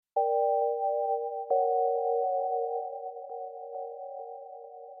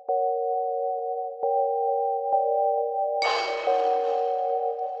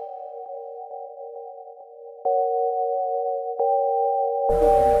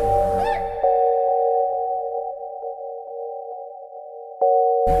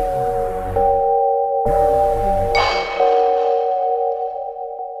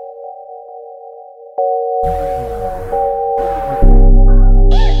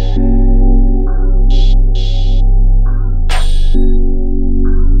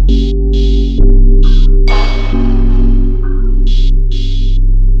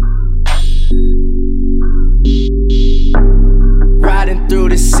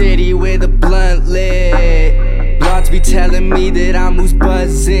be telling me that I'm who's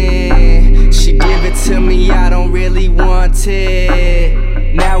buzzing. She give it to me, I don't really want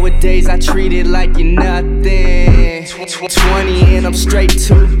it. Nowadays I treat it like you're nothing. 20 and I'm straight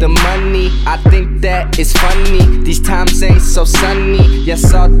to the money. I think that it's funny, these times ain't so sunny.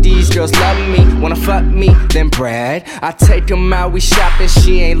 Yes, all these girls love me, wanna fuck me, then brag. I take them out, we shopping,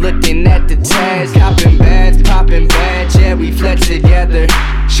 she ain't looking at the tags. Copping bags, popping bags, yeah, we flex together.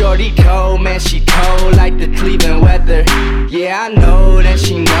 Shorty cold, man, she cold like the Cleveland weather. Yeah, I know that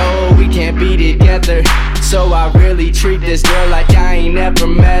she know we can't be together. So I really treat this girl like I ain't never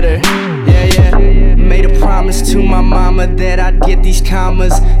met her. Yeah. Made a promise to my mama that I'd get these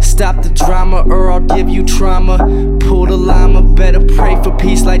commas. Stop the drama or I'll give you trauma. Pull the llama, better pray for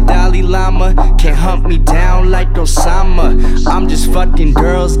peace like Dalai Lama. Can't hunt me down like Osama. I'm just fucking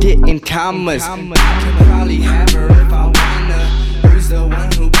girls getting commas. I could probably have her if I wanna. Who's the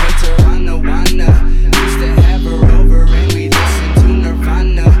one who puts her on the wanna? Used to have her over and we listen to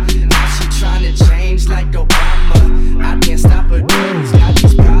Nirvana. Now she tryna change like Obama. I can't stop a girl who's got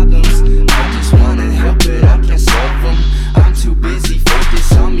these problems. I just wanna help but I can't solve them. I'm too busy,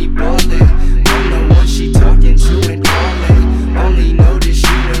 focus on me ballin'. I'm the one she talking to and calling. Only noticed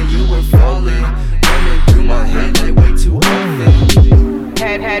you when you were falling. Running through my head like way too often.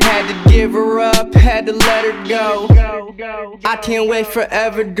 Had to give her up, had to let her go. I can't wait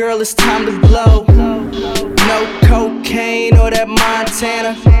forever, girl, it's time to blow. No cocaine or that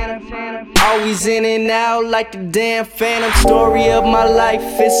Montana. Always in and out like the damn phantom. Story of my life,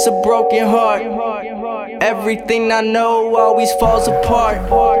 it's a broken heart. Everything I know always falls apart.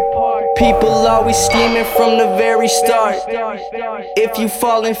 People always scheming from the very start. If you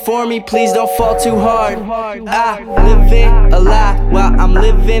falling for me, please don't fall too hard. I living a lie while I'm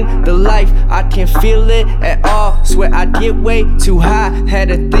living the life. I can't feel it at all, swear I get way too high.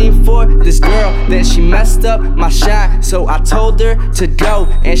 Had a thing for this girl, then she messed up my shine. So I told her to go,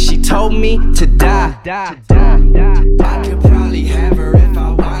 and she told me to die. I could probably have her if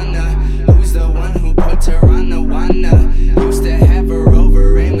I wanna. Who's the one who puts her on the wanna?